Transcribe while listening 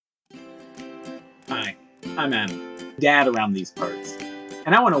I'm Adam, dad around these parts,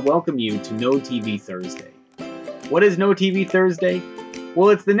 and I want to welcome you to No TV Thursday. What is No TV Thursday? Well,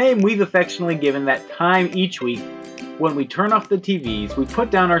 it's the name we've affectionately given that time each week when we turn off the TVs, we put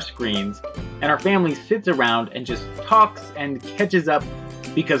down our screens, and our family sits around and just talks and catches up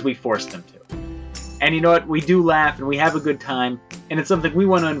because we forced them to. And you know what? We do laugh and we have a good time, and it's something we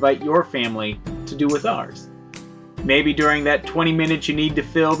want to invite your family to do with ours. Maybe during that 20 minutes you need to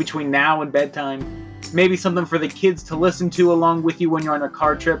fill between now and bedtime. Maybe something for the kids to listen to along with you when you're on a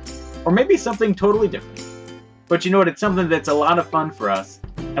car trip. Or maybe something totally different. But you know what? It's something that's a lot of fun for us.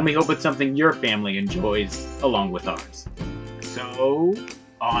 And we hope it's something your family enjoys along with ours. So,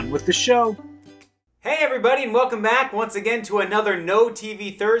 on with the show. Hey everybody, and welcome back once again to another No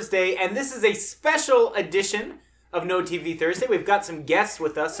TV Thursday. And this is a special edition of No TV Thursday. We've got some guests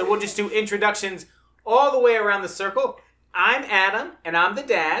with us, so we'll just do introductions all the way around the circle. I'm Adam, and I'm the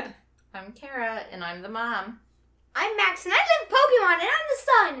dad. I'm Kara, and I'm the mom. I'm Max, and I love Pokemon, and I'm the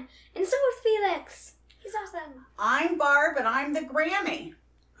son. And so is Felix. He's awesome. I'm Barb, and I'm the Grammy.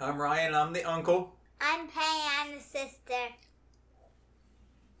 I'm Ryan, I'm the uncle. I'm Pay, I'm the sister.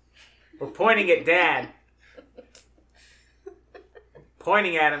 We're pointing at Dad.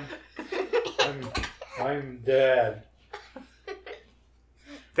 Pointing at him. I'm Dad.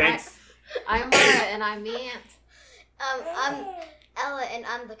 Thanks. I'm Laura, and I'm the aunt. I'm Ella, and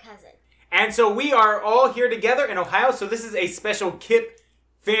I'm the cousin. And so we are all here together in Ohio, so this is a special KIPP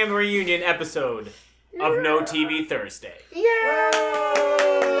family reunion episode of No TV Thursday. Yay!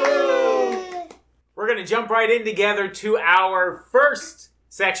 We're going to jump right in together to our first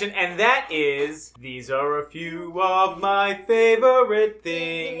section, and that is, these are a few of my favorite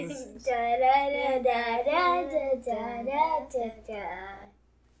things.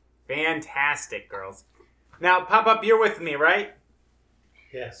 Fantastic, girls. Now, Pop-Up, you're with me, right?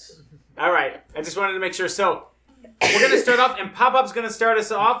 Yes. All right. I just wanted to make sure. So, we're going to start off, and Pop-Up's going to start us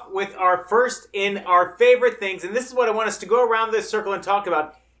off with our first in our favorite things, and this is what I want us to go around this circle and talk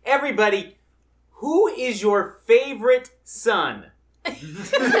about. Everybody, who is your favorite son? Yeah.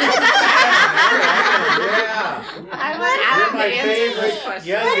 I want Adam to answer this question.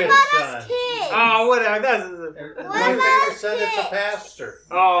 Youngest son. Kids? Oh, whatever. That's, My favorite son is a pastor.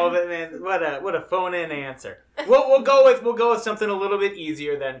 oh, man, what a phone-in answer. We'll go with something a little bit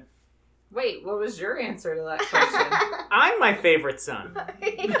easier then. Wait, what was your answer to that question? I'm my favorite son. And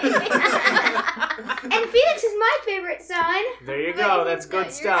Felix is my favorite son. There you go. That's good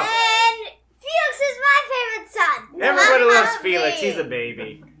stuff. And Felix is my favorite son. Everybody Not loves me. Felix. He's a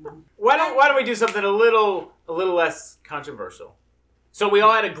baby. Why don't we do something a little less controversial? So we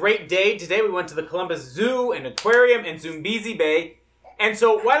all had a great day today. We went to the Columbus Zoo and Aquarium and Zoombezi Bay. And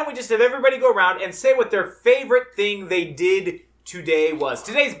so why don't we just have everybody go around and say what their favorite thing they did today was.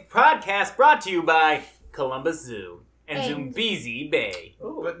 Today's podcast brought to you by Columbus Zoo and Zoombezi Bay.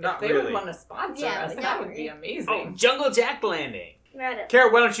 Ooh, But not if they really. would want to sponsor Yeah, us, but that not would be really. amazing. Oh, Jungle Jack Landing. Right.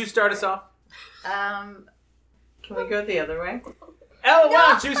 Kara, why don't you start us off? Can we go the other way? Ella, why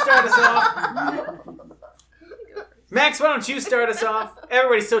don't you start us off? Max, why don't you start us off?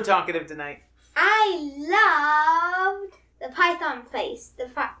 Everybody's so talkative tonight. I loved the Python place. The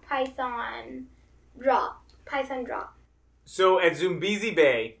Python drop. So at Zoombezi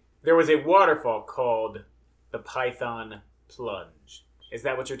Bay, there was a waterfall called the Python Plunge. Is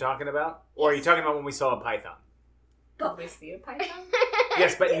that what you're talking about? Or are you talking about when we saw a python? Did we see a python?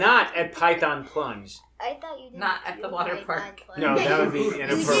 Yes, but not at Python Plunge. I thought you did. Not at the water park. No, that would be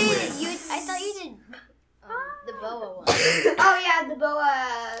inappropriate. I thought you did the boa one. Oh yeah, the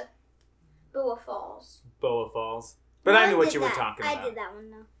Boa Falls. Boa Falls. But I knew what did you were that. talking about. I did that one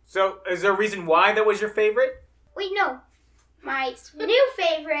though. So is there a reason why that was your favorite? Wait, no. My new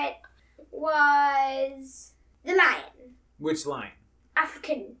favorite was the lion. Which line?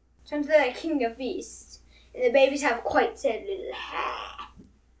 African. Sounds like king of beasts. And the babies have quite sad little hair.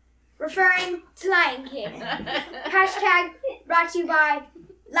 Referring to Lion King. Hashtag brought to you by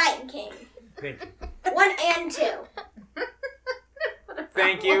Lion King. Thank you. 1 and 2.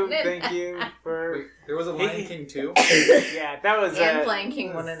 Thank you for... Wait, there was a Lion King too? Yeah, that was And Lion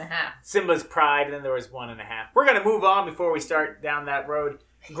King 1.5. Simba's Pride, and then there was 1.5. We're going to move on before we start down that road.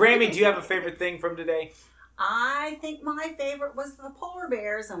 Grammy, do you have a favorite thing from today? I think my favorite was the polar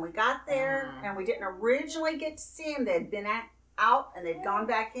bears, and we got there, and we didn't originally get to see them. They'd been out, and they'd gone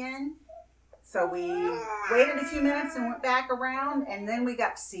back in. So we waited a few minutes and went back around, and then we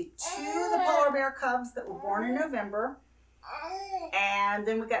got to see 2 of the polar bear cubs that were born in November. And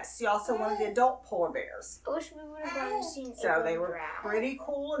then we got to see also one of the adult polar bears. I wish we would have gone to see So they were pretty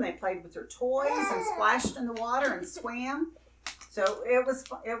cool, and they played with their toys and splashed in the water and swam. So it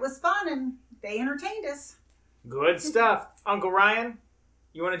was fun, and they entertained us. Good stuff. Uncle Ryan,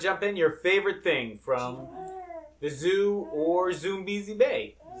 you want to jump in? Your favorite thing from the zoo or Zoombezi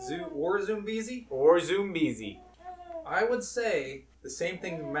Bay? Zoo or Zoombezi? Or Zoombezi. I would say the same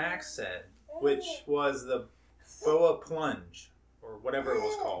thing Max said, which was the boa plunge, or whatever it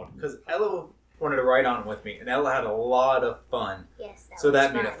was called. Because Ella wanted to ride on with me, and Ella had a lot of fun. Yes, that So was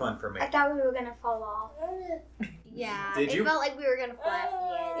that fun. made it fun for me. I thought we were gonna fall off. Yeah. Did you? It felt like we were gonna fly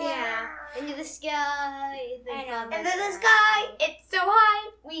off the edge. Yeah. Into the sky. I know. And then the sky, it's so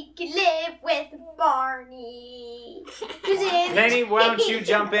high, we can live with Barney. Penny, why don't you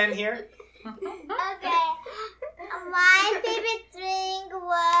jump in here? Okay. My favorite thing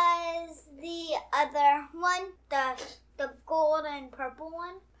was the other one, the gold and purple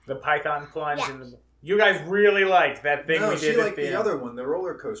one. The Python plunge. Yeah. And you guys really liked that thing No, we she did at liked the the end. other one, the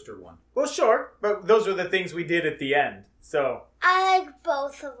roller coaster one. Well, sure, but those were the things we did at the end. So, I like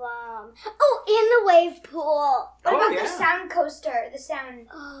both of them. Oh, and the wave pool. What about yeah. the sound coaster? The sound.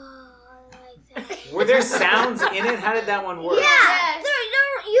 Oh, I like that. were there sounds in it? How did that one work? Yeah,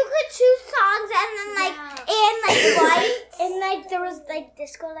 you could choose songs and lights and like there was like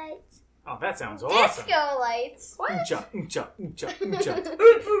disco lights. Oh, that sounds awesome. Disco lights. Oom-cha, oom-cha, oom-cha, oom-cha.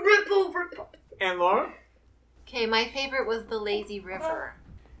 And Laura? Okay, my favorite was the lazy river.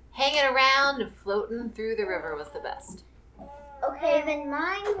 Hanging around and floating through the river was the best. Okay, then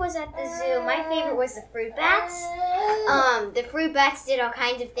mine was at the zoo. My favorite was the fruit bats. The fruit bats did all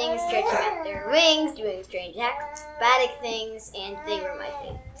kinds of things, stretching out their wings, doing strange acrobatic things, and they were my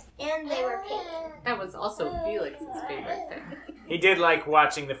favorite. And they were pink. That was also Felix's favorite thing. He did like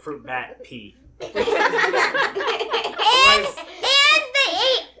watching the fruit bat pee. And they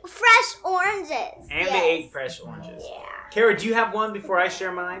ate fresh oranges. And they ate fresh oranges. Yeah. Kara, do you have one before I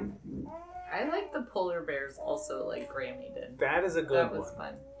share mine? I like the polar bears also, like Grammy did. That is a good That one. was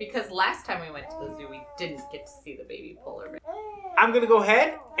fun. Because last time we went to the zoo, we didn't get to see the baby polar bear. I'm going to go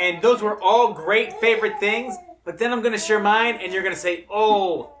ahead, and those were all great favorite things, but then I'm going to share mine, and you're going to say,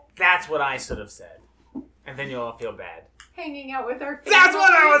 oh, that's what I should have said. And then you'll all feel bad. Hanging out with our family. That's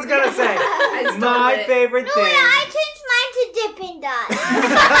what I was going to say. I stole My it. favorite No, thing. I changed mine to Dippin' Dots.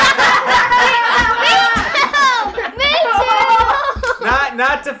 Me too.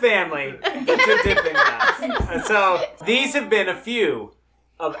 Not to family, but to Dippin' Dots. So these have been a few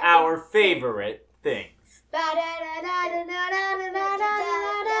of our favorite things.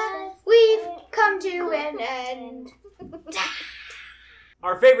 We've come to an end.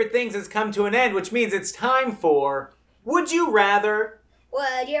 Our favorite things has come to an end, which means it's time for Would You Rather?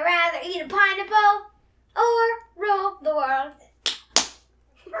 Would you rather eat a pineapple or rule the world?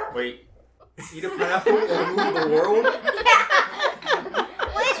 Wait, eat a pineapple or rule the world?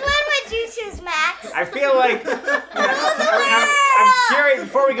 Which one would you choose, Max? I feel like I'm curious.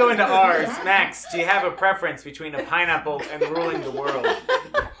 Before we go into ours, Max, do you have a preference between a pineapple and ruling the world?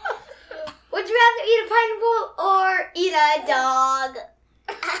 Would you rather eat a pineapple or eat a dog?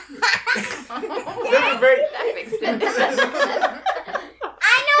 This is very. That makes sense. I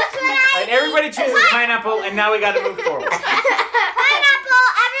know which one I And everybody chooses pineapple, and now we got to move forward. Pineapple.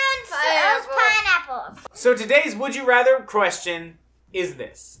 Everyone chose pineapples. So today's Would You Rather question is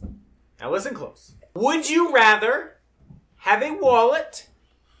this. Now listen close. Would you rather have a wallet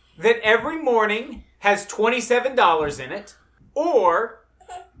that every morning has $27 in it, or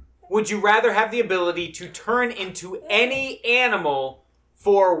would you rather have the ability to turn into any animal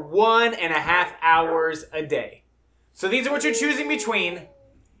for 1.5 hours a day? So these are what you're choosing between: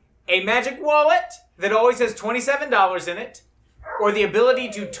 a magic wallet that always has $27 in it, or the ability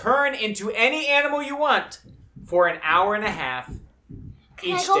to turn into any animal you want for 1.5 hours Can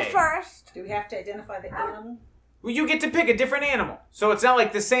each I go day. first? Do we have to identify the animal? Well, you get to pick a different animal. So it's not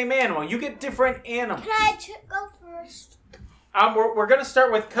like the same animal. You get different animals. Can I go first? We're going to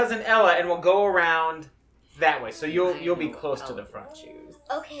start with Cousin Ella, and we'll go around that way. So you'll be close to the front.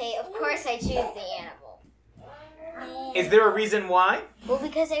 Okay, of course I choose the animal. Is there a reason why? Well,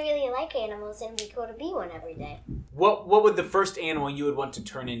 because I really like animals and we go to be one every day. What would the first animal you would want to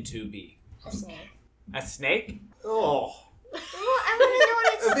turn into be? A snake. A snake? Oh. Well, I want to know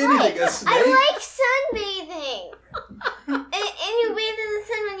what it's If anything, like. a snake? I like sunbathing. and you bathe in the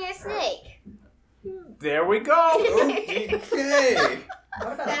sun when you're a snake. There we go. Okay.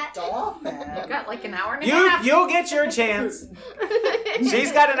 What about a dolphin? You've got like an hour and a half. You'll get your chance.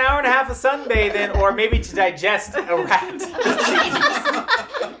 She's got 1.5 hours of sunbathing, or maybe to digest a rat.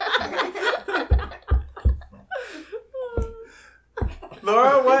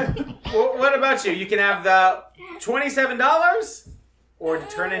 Laura, what about you? You can have the $27, or to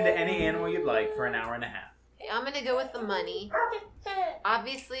turn into any animal you'd like for 1.5 hours. I'm going to go with the money.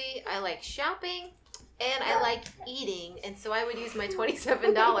 Obviously, I like shopping, and I like eating, and so I would use my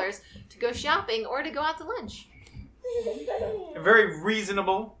 $27 to go shopping or to go out to lunch. A very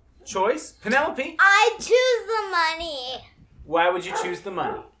reasonable choice. Penelope, I choose the money why would you choose the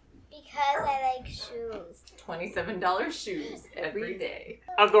money? because I like shoes. $27 shoes every day.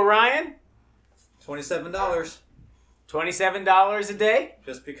 Uncle Ryan, $27. $27 a day?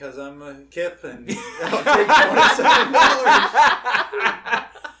 Just because I'm a kip and I'll take $27.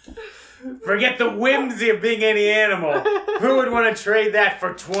 Forget the whimsy of being any animal. Who would want to trade that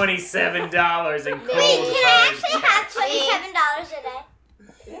for $27 in cold Wait, can I hard actually cash? have $27 a day?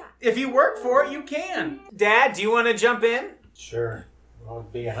 If you work for it, you can. Dad, do you want to jump in? Sure. Well,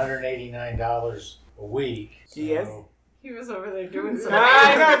 it'd be $189 a week. So Yes. He was over there doing something.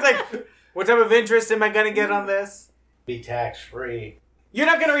 I know, it's like, what type of interest am I going to get on this? Be tax free. You're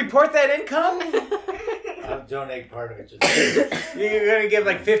not going to report that income? I'll donate part of it to the You're going to give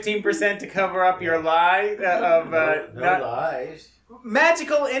like 15% to cover up your lie of no not- lies.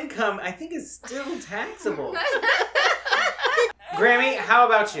 magical income. I think is still taxable. Grammy, how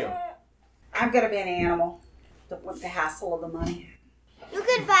about you? I'm gonna be an animal. With the hassle of the money. You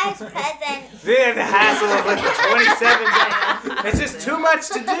could buy us presents. The hassle of like $27. It's just too much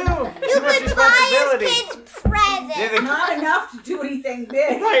to do. You Too much could buy us responsibility. kids presents. Yeah, the- Not enough to do anything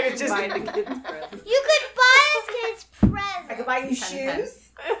big. right, it's just Buy the kids presents. You could buy us kids I presents. could buy you 10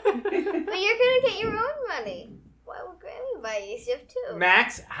 shoes. But you're gonna get your own money. Why would Grammy buy you stuff too?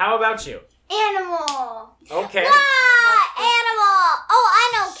 Max, how about you? Animal. Okay. Animal. Oh, I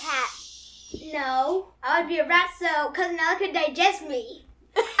know cat. No, I would be a rat so Cousin Ella could digest me.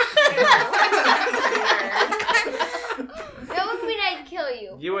 That would mean I'd kill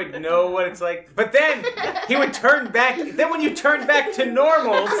you. You would know what it's like. But then he would turn back. Then when you turn back to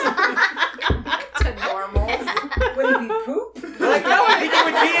normals, To normals. Would it be poop? like, no, I think it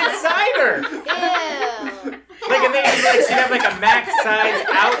would be inside her. Ew. Like, and then she'd have like a max size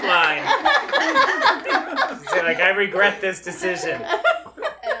outline. She'd say, like, I regret this decision.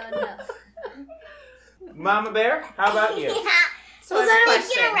 Mama Bear, how about you? So We're I have a gonna make it a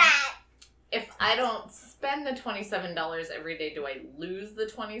question. rat. If I don't spend the $27 every day, do I lose the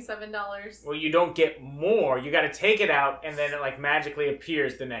 $27? Well, you don't get more. You got to take it out, and then it like magically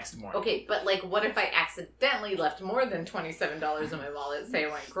appears the next morning. Okay, but like, what if I accidentally left more than $27 in my wallet? Say I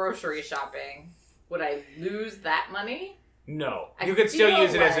went grocery shopping. Would I lose that money? No, I you could still feel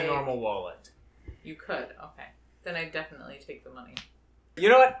use it as a like- normal wallet. You could. Okay. Then I definitely take the money. You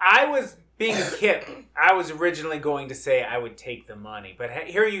know what? I was being a kid. I was originally going to say I would take the money, but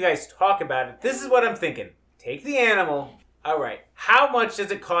hearing you guys talk about it, this is what I'm thinking. Take the animal. All right. How much does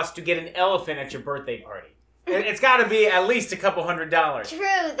it cost to get an elephant at your birthday party? It's got to be at least a couple $100.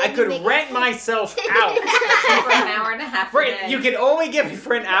 True. I could rent myself out. For an hour and a half a day. You can only get me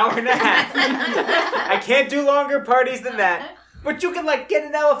for an hour and a half. I can't do longer parties than that. But you can like get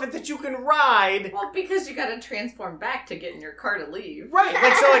an elephant that you can ride. Well, because you gotta transform back to get in your car to leave. Right.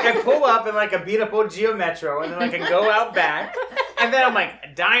 Like so like I pull up in like a beat up old Geo Metro and then I can go out back. And then I'm like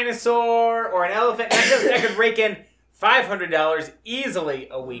a dinosaur or an elephant. And I could rake in $500 easily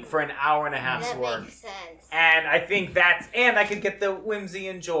a week for an hour and a half's That work. makes sense. And I think and I could get the whimsy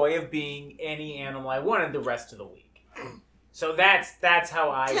and joy of being any animal I wanted the rest of the week. So that's how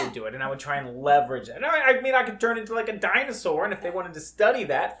I would do it, and I would try and leverage it. I mean, I could turn into like a dinosaur, and if they wanted to study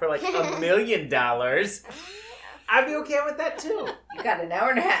that for like $1 million, I'd be okay with that too. You got an hour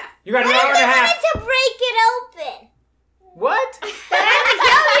and a half. You got an What hour if and a they half. wanted to break it open? What? Then I have to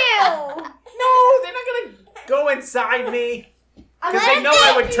kill you. No, they're not gonna go inside me because What they if know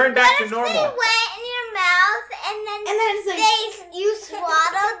I would turn back to What if they normal. went in your mouth and then it's like, you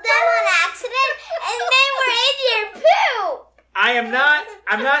swallowed them on accident and they were in your poo? I'm not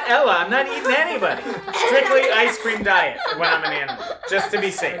Ella. I'm not eating anybody. Strictly ice cream diet when I'm an animal, just to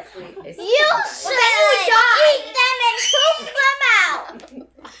be safe. You should eat them and poop them out.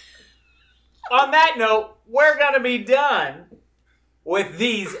 On that note, we're gonna be done with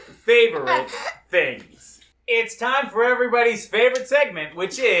these favorite things. It's time for everybody's favorite segment,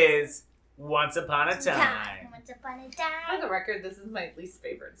 which is Once Upon a Time. Once upon a For time. the record, this is my least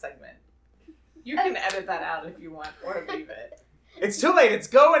favorite segment. You can edit that out if you want, or leave it. It's too late, it's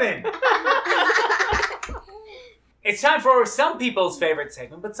going in. It's time for some people's favorite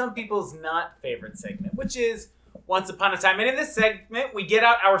segment, but some people's not favorite segment, which is Once Upon a Time. And in this segment, we get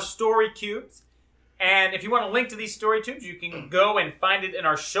out our story cubes. And if you want a link to these story tubes, you can go and find it in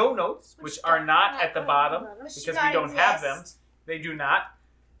our show notes, which are not at the bottom because we don't have them. They do not.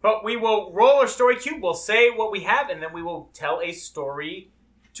 But we will roll our story cube, we'll say what we have, and then we will tell a story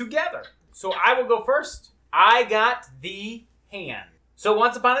together. So I will go first. I got the hand. So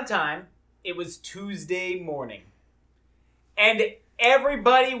once upon a time, it was Tuesday morning. And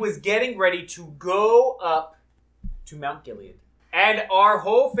everybody was getting ready to go up to Mount Gilead. And our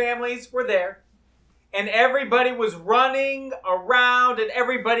whole families were there. And everybody was running around. And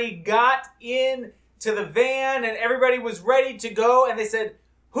everybody got in to the van. And everybody was ready to go. And they said,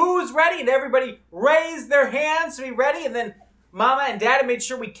 who's ready? And everybody raised their hands to be ready. And then Mama and Dada made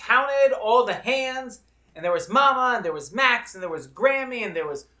sure we counted all the hands. And there was Mama, and there was Max, and there was Grammy, and there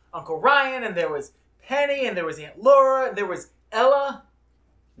was Uncle Ryan, and there was Penny, and there was Aunt Laura, and there was Ella.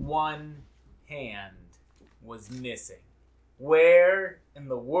 One hand was missing. Where in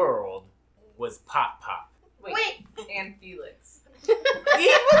the world was Pop Pop? Wait. And Felix. He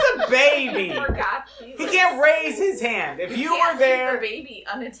was a baby. I forgot Felix. He can't raise his hand. If you can't were there, leave the baby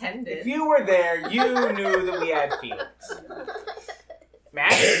unattended. if you were there, you knew that we had Felix.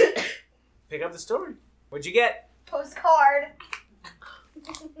 Max, pick up the story. What'd you get? Postcard. And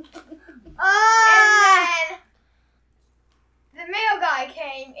then the mail guy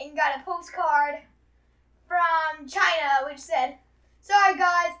came and got a postcard from China which said, "Sorry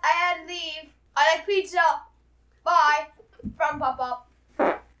guys, I had to leave. I like pizza. Bye." From Pop Pop.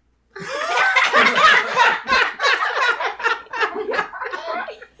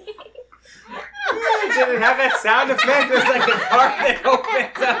 Did it have that sound effect? There's like a part that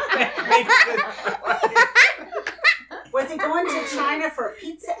opens up and makes it. Was he going to China for a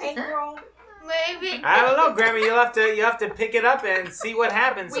pizza egg roll? Maybe. I don't know, Grammy. You'll have to pick it up and see what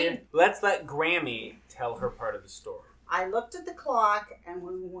happens here. Let's let Grammy tell her part of the story. I looked at the clock, and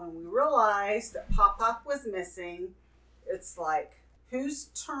when we realized that Pop Pop was missing, it's like, whose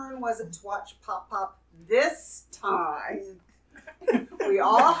turn was it to watch Pop Pop this time? We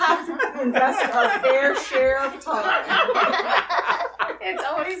all have to invest our fair share of time. It's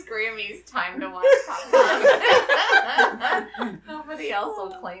always Grammy's time to watch Pop Pop. Nobody else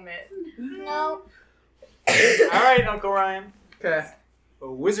will claim it. No. All right, Uncle Ryan. Okay. A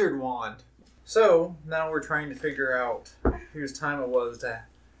wizard wand. So, now we're trying to figure out whose time it was to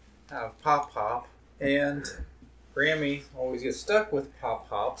have Pop Pop. And Grammy always gets stuck with Pop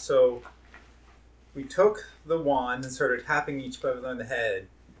Pop, so we took the wand and started tapping each other on the head.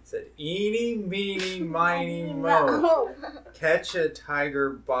 Said, eeny, meeny, miny, mo. Catch a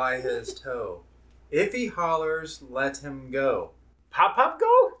tiger by his toe. If he hollers, let him go. Pop Pop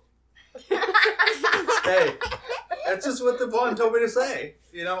go? Hey, that's just what the wand told me to say.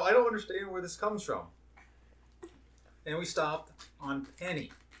 You know, I don't understand where this comes from. And we stopped on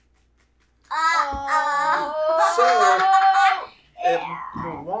Penny. The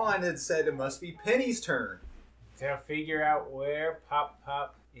wand had said it must be Penny's turn. To figure out where Pop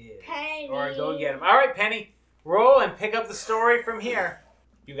Pop is. Penny. Or go get him. All right, Penny. Roll and pick up the story from here.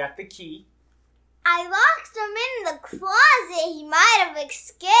 You got the key. I locked him in the closet. He might have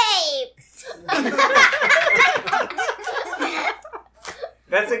escaped.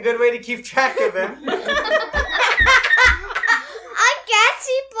 That's a good way to keep track of him. I guess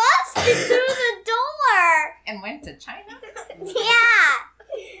he busted through the door. And went to China? Yeah.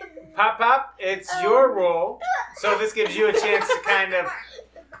 Pop Pop, it's your roll. So this gives you a chance to kind of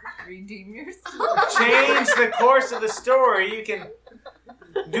Redeem yourself. change the course of the story. You can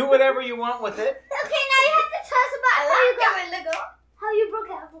do whatever you want with it. Okay, now you have to tell us about how you broke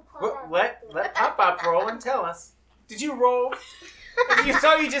out of the closet. Let Pop Pop roll and tell us. Did you roll? You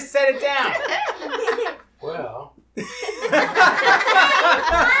saw you just set it down. Well, Building.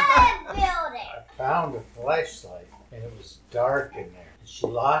 I found a flashlight, and it was dark in there. And she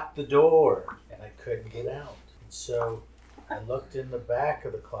locked the door, and I couldn't get out. And so I looked in the back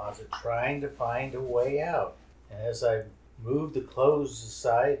of the closet, trying to find a way out. And as I moved the clothes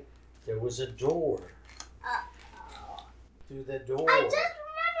aside, there was a door. Through the door. I just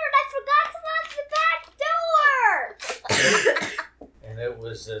remembered I forgot to lock the back door. And it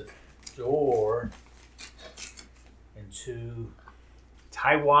was a door into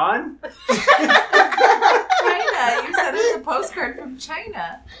Taiwan? China. You said it's a postcard from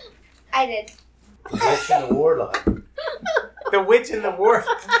China. I did. the Witch and the Warlock. The Witch and the Ward.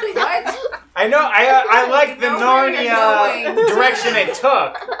 What? I know. I like the know where you're Narnia going. direction it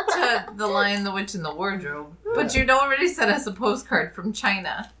took. To The Lion, the Witch, and the Wardrobe. But you'd already sent us a postcard from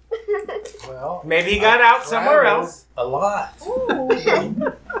China. Well, Maybe he got out somewhere traveled else. A lot.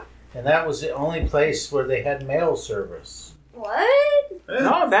 And that was the only place where they had mail service. What?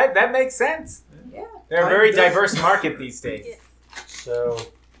 No, that makes sense. Yeah. They're a very diverse market these days. So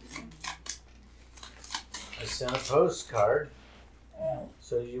I sent a postcard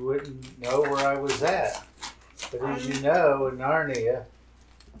so you wouldn't know where I was at. But as you know, in Narnia,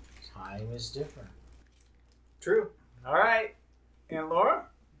 time is different. True. All right. And Laura?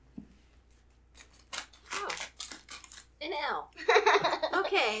 hell?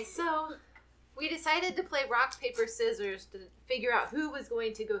 Okay, so we decided to play rock, paper, scissors to figure out who was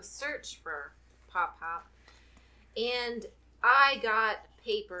going to go search for Pop Pop. And I got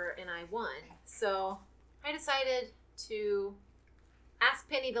paper and I won. So I decided to ask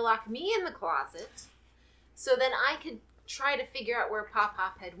Penny to lock me in the closet so then I could try to figure out where Pop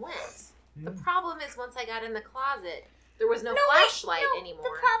Pop had went. The problem is once I got in the closet, there was no flashlight anymore. The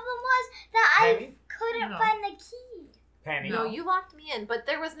problem was that Penny? I couldn't find the key. Penny. No, you locked me in, but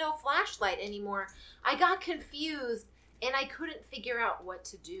there was no flashlight anymore. I got confused and I couldn't figure out what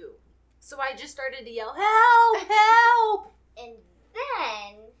to do. So I just started to yell, "Help! Help!" And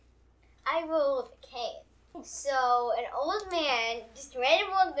then I rolled a cane. So an old man, just a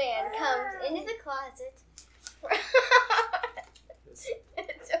random old man, comes into the closet. The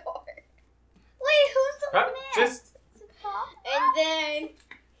door. Wait, who's the old man? Just And then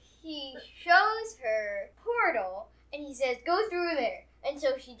he shows her portal, and he says, "Go through there." And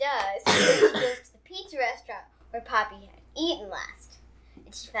so she does. And then she goes to the pizza restaurant where Poppy had eaten last.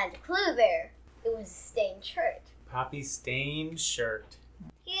 And she found a clue there. It was a stained shirt. Poppy's stained shirt.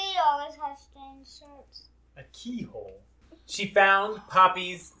 He always has stained shirts. A keyhole. She found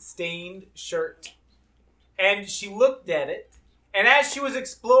Poppy's stained shirt. And she looked at it. And as she was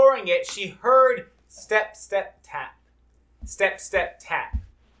exploring it, she heard step, step, tap. Step, step, tap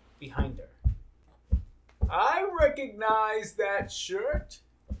behind her. "I recognize that shirt,"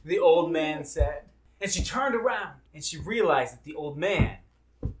 the old man said. And she turned around and she realized that the old man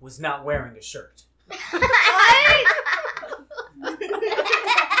was not wearing a shirt.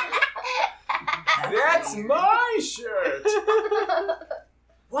 "That's my shirt."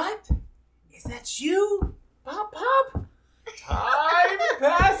 "What? Is that you, Pop Pop? Time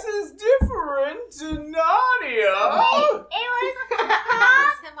passes different to Nadia." It was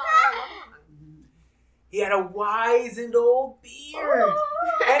That was him all along. He had a wizened old beard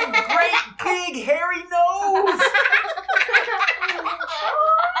and great big hairy nose.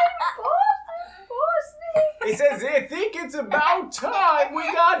 He says, "I think it's about time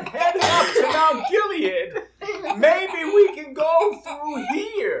we got headed up to Mount Gilead. Maybe we can go through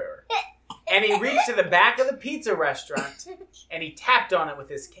here." And he reached to the back of the pizza restaurant and he tapped on it with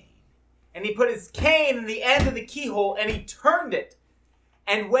his cane. And he put his cane in the end of the keyhole and he turned it.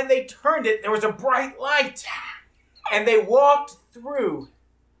 And when they turned it, there was a bright light. And they walked through.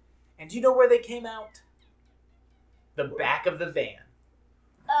 And do you know where they came out? The back of the van.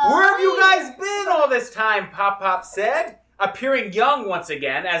 "Where have you guys been all this time?" Pop Pop said, appearing young once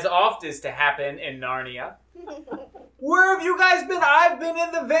again, as oft is to happen in Narnia. "Where have you guys been?" "I've been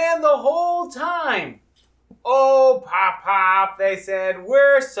in the van the whole time." "Oh, Pop Pop," they said,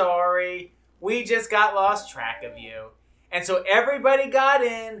 "we're sorry. We just got lost track of you." And so everybody got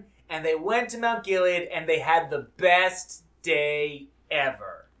in, and they went to Mount Gilead, and they had the best day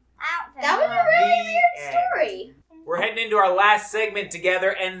ever. That was a really The weird end. story. We're heading into our last segment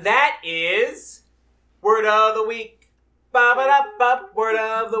together, and that is Word of the Week. Ba-ba-da-ba, Word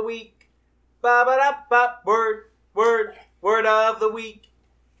of the Week. Ba-ba-da-ba, Word of the Week.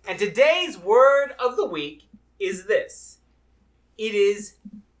 And today's Word of the Week is this. It is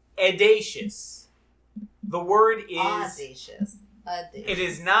audacious. The word is... Audacious. It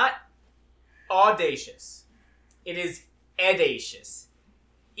is not audacious. It is audacious.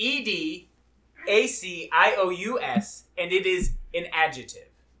 E-D-A-C-I-O-U-S, and it is an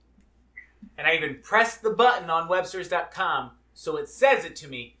adjective. And I even pressed the button on Websters.com so it says it to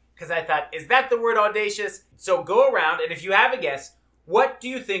me, because I thought, is that the word audacious? So go around, and if you have a guess, what do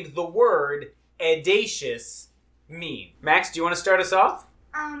you think the word audacious means? Max, do you want to start us off?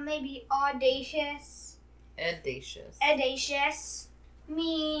 Maybe audacious. Audacious. Audacious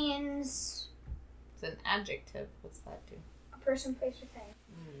means It's an adjective. What's that do? a person, place, or thing.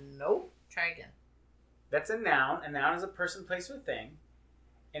 Nope. Try again. That's a noun. A noun is a person, place, or thing.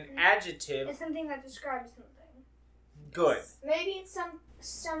 An adjective, It's something that describes something. good. Maybe it's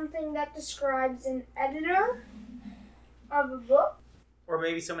something that describes an editor of a book. Or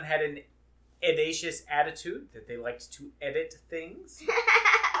maybe someone had an audacious attitude, that they liked to edit things.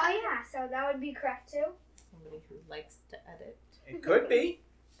 Oh yeah, so that would be correct too. Somebody who likes to edit. It could be.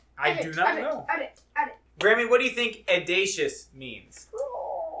 I do not know. Edit. Grammy, what do you think audacious means?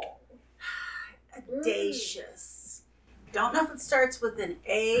 Audacious. Don't know if it starts with an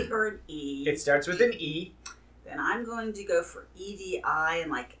A or an E. It starts with an E. Then I'm going to go for EDI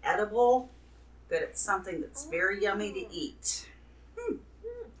and like edible. That it's something that's very yummy to eat.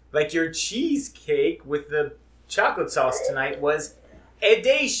 Like your cheesecake with the chocolate sauce tonight was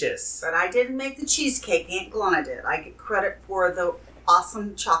audacious. But I didn't make the cheesecake. Aunt Glonna did. I get credit for the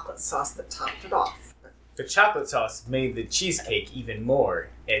awesome chocolate sauce that topped it off. The chocolate sauce made the cheesecake even more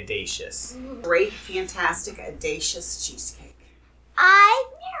audacious. Great, fantastic, audacious cheesecake. Oh,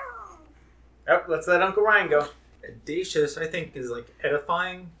 let's let Uncle Ryan go. Audacious, I think, is like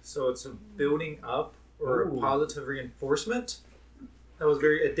edifying, so it's a building up or Ooh. a positive reinforcement. That was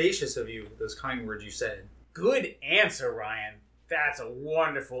very audacious of you, those kind words you said. Good answer, Ryan. That's a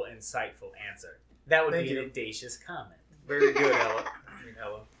wonderful, insightful answer. That would Thank be you. an audacious comment. Very good, Ella. I mean,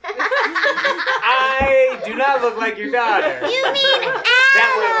 Ella. I do not look like your daughter. You mean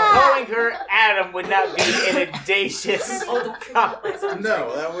That way, calling her Adam would not be an audacious comment.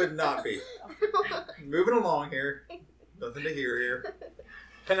 No, that would not be. Moving along here. Nothing to hear here.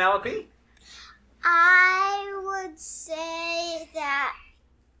 Penelope? I would say that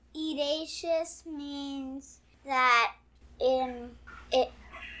audacious means that it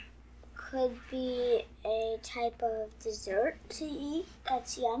could be a type of dessert to eat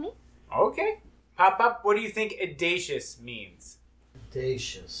that's yummy. Okay. Pop, what do you think audacious means?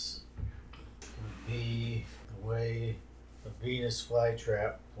 Audacious would be the way a Venus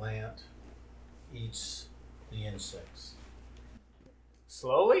flytrap plant eats the insects.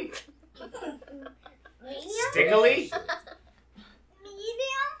 Slowly? Medium? Stickily?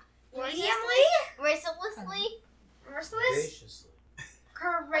 mercilessly? Audaciously.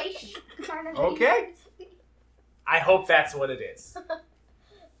 Okay. I hope that's what it is.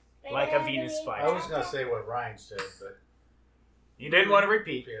 Like a Venus I was flytrap. going to say what Ryan said, but You didn't want to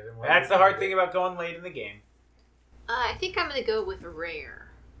repeat. yeah, then why That's the did hard you thing do about going late in the game. I think I'm gonna go with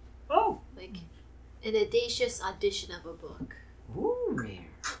rare. Oh. Like an audacious audition of a book. Ooh.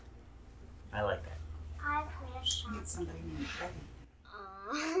 I like that. I wish. Get somebody named Betty.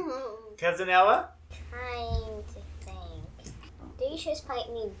 Cousin Ella? Trying to think. Audacious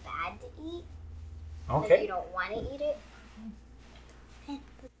might mean bad to eat. Like Okay. you don't want to eat it.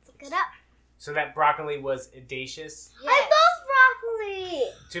 Let's look it up. So that broccoli was audacious? Yes. Broccoli.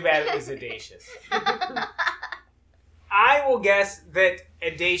 Too bad it was audacious. I will guess that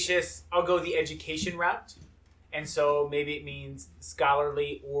audacious, I'll go the education route. And so maybe it means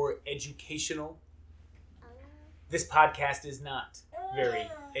scholarly or educational. This podcast is not very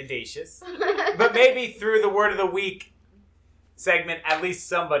audacious. But maybe through the Word of the Week segment, at least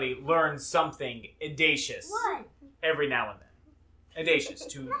somebody learns something audacious What? every now and then. Audacious,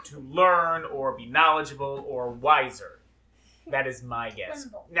 to learn or be knowledgeable or wiser. That is my guess.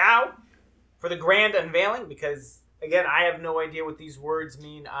 Now, for the grand unveiling, because, again, I have no idea what these words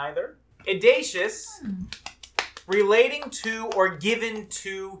mean either. Audacious, relating to or given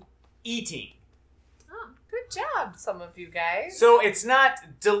to eating. Oh, good job, some of you guys. So it's not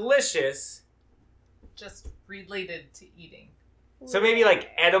delicious, Just related to eating. so maybe like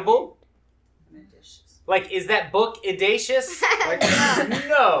edible? Audacious. Like, is that book audacious? Like,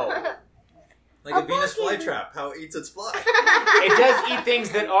 No. like a Venus flytrap, how it eats its fly. It does eat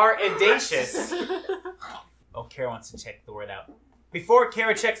things that are audacious. Oh, Kara wants to check the word out. Before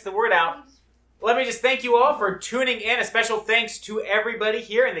Kara checks the word out, let me just thank you all for tuning in. A special thanks to everybody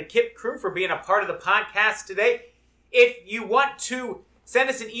here in the KIP crew for being a part of the podcast today. If you want to send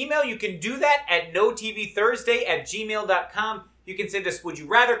us an email, you can do that at notvthursday@gmail.com. You can send us Would You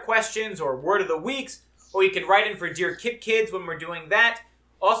Rather questions or Word of the Weeks, or you can write in for Dear KIP Kids when we're doing that.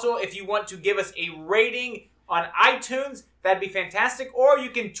 Also, if you want to give us a rating on iTunes, that'd be fantastic. Or you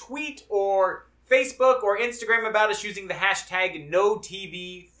can tweet or Facebook or Instagram about us using the hashtag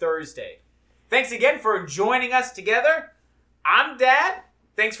NoTVThursday. Thanks again for joining us together. I'm Dad.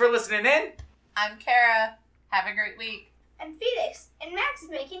 Thanks for listening in. I'm Kara. Have a great week. And Felix. And Max is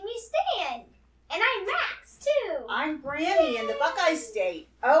making me stand. And I'm Max, too. I'm Granny in the Buckeye State.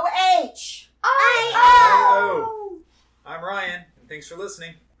 OH. Oh. I'm Ryan, and thanks for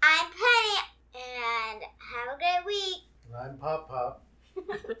listening. I'm Penny, and have a great week. And I'm Pop Pop.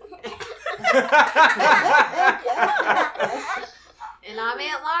 And I'm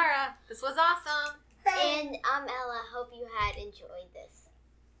Aunt Lara. This was awesome. And Ella, hope you had enjoyed this.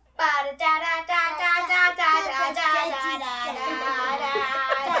 Ba-da-da-da-da-da-da-da.